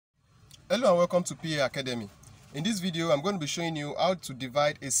Hello and welcome to PA Academy. In this video, I'm going to be showing you how to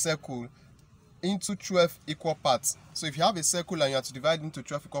divide a circle into 12 equal parts. So if you have a circle and you have to divide into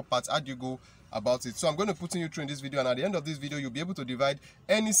 12 equal parts, how do you go about it? So I'm going to put you through in this video, and at the end of this video, you'll be able to divide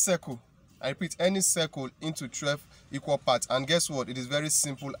any circle, I repeat, any circle into 12 equal parts. And guess what? It is very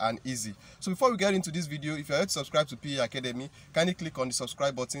simple and easy. So before we get into this video, if you're yet to subscribe to PA Academy, kindly click on the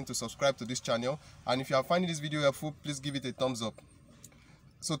subscribe button to subscribe to this channel. And if you are finding this video helpful, please give it a thumbs up.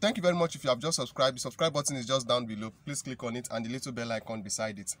 So thank you very much if you have just subscribed. The subscribe button is just down below. Please click on it and the little bell icon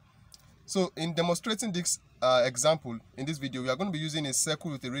beside it. So in demonstrating this example in this video, we are going to be using a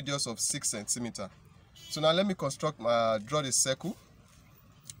circle with a radius of 6 centimeters. So now let me draw the circle.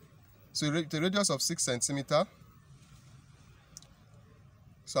 So with a radius of 6 centimeters.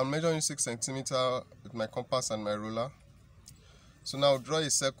 So I'm measuring 6 centimeters with my compass and my ruler. So now draw a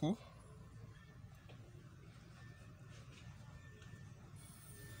circle.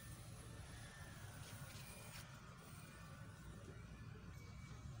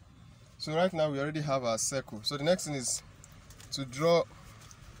 So right now we already have our circle. So the next thing is to draw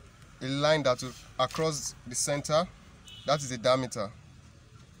a line that will across the center. That is the diameter.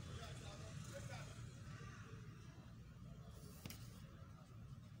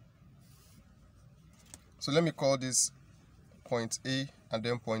 So let me call this point A and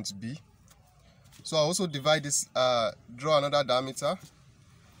then point B. So I also divide this, draw another diameter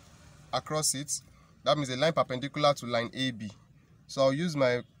across it. That means a line perpendicular to line AB. So I'll use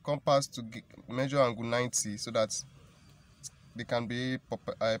my compass to measure angle 90 so that they can be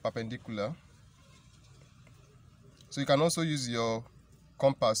perpendicular. So you can also use your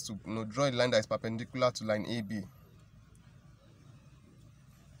compass to draw a line that is perpendicular to line AB.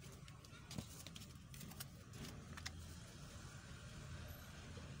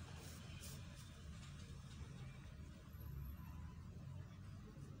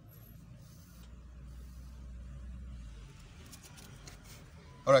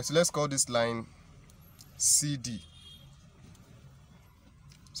 Alright, so let's call this line CD.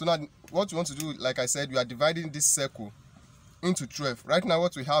 So now what you want to do, like I said, we are dividing this circle into 12. Right now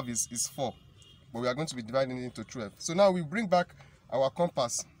what we have is 4, but we are going to be dividing it into 12. So now we bring back our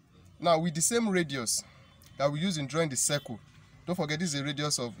compass. Now with the same radius that we use in drawing the circle. Don't forget this is a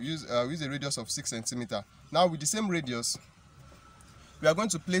radius of use a radius of 6 centimeters. Now with the same radius, we are going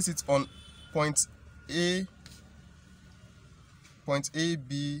to place it on point A, point A,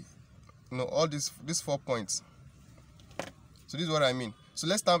 B, all these 4 points. So this is what I mean. So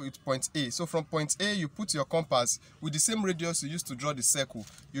let's start with point A. So from point A, you put your compass with the same radius you used to draw the circle.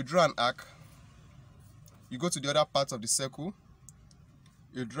 You draw an arc. You go to the other part of the circle.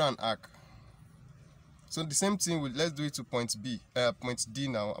 You draw an arc. So the same thing, let's do it to point B, point D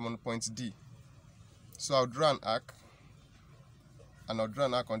now. I'm on point D. So I'll draw an arc, and I'll draw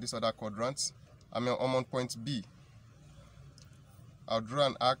an arc on this other quadrant. I'm on point B. I'll draw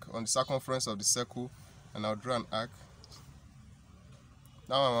an arc on the circumference of the circle, and I'll draw an arc.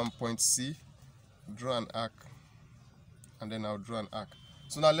 Now I'm on point C, draw an arc, and then I'll draw an arc.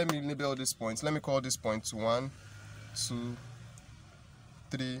 So now let me label these points. Let me call this point 1, 2,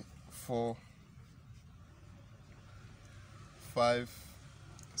 3, 4, 5,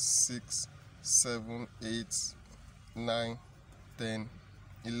 6, 7, 8, 9, 10,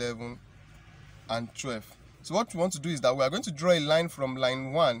 11, and 12. So what we want to do is that we are going to draw a line from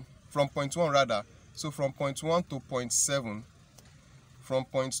point 1 rather. So from point 1 to point 7, from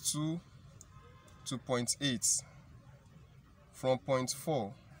point 2 to point 8, from point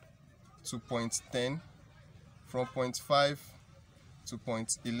 4 to point 10, from point 5 to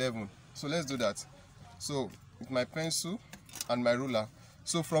point 11. So let's do that. So with my pencil and my ruler.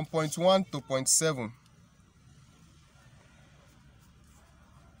 So from point 1 to point 7.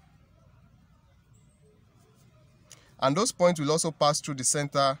 And those points will also pass through the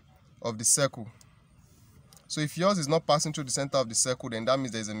center of the circle. So if yours is not passing through the center of the circle, then that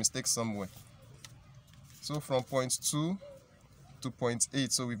means there is a mistake somewhere. So from point 2 to point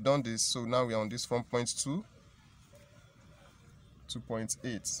 8, so we've done this. So now we are on this from point 2 to point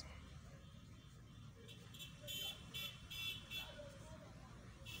 8.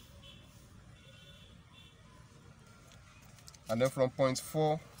 And then from point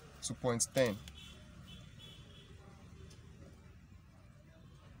 4 to point 10.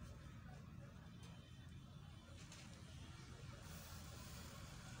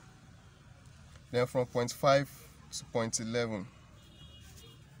 Then from point 5 to point 11.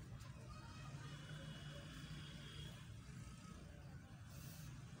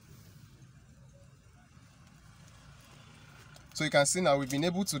 So you can see now we've been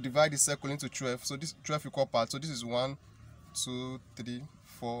able to divide the circle into 12. So this 12 equal parts. So this is 1, 2, 3,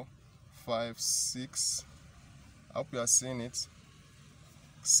 4, 5, 6. I hope you are seeing it.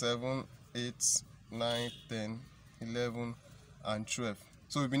 7, 8, 9, 10, 11, and 12.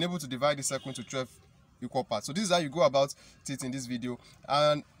 So we've been able to divide the circle into 12 equal parts. So this is how you go about it in this video.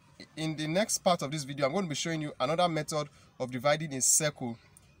 And in the next part of this video, I'm going to be showing you another method of dividing a circle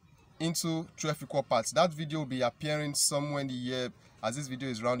into 12 equal parts. That video will be appearing somewhere in the year as this video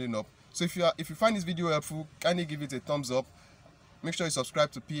is rounding up. So if you find this video helpful, kindly give it a thumbs up. Make sure you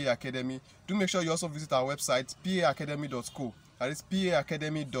subscribe to PA Academy. Do make sure you also visit our website, paacademy.co. That is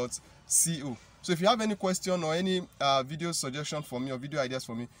paacademy.co. So if you have any question or any video suggestion for me or video ideas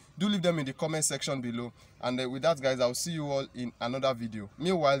for me, do leave them in the comment section below. And with that, guys, I'll see you all in another video.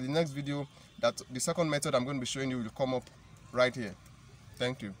 Meanwhile, the next video, the second method I'm going to be showing you will come up right here.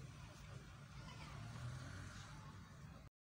 Thank you.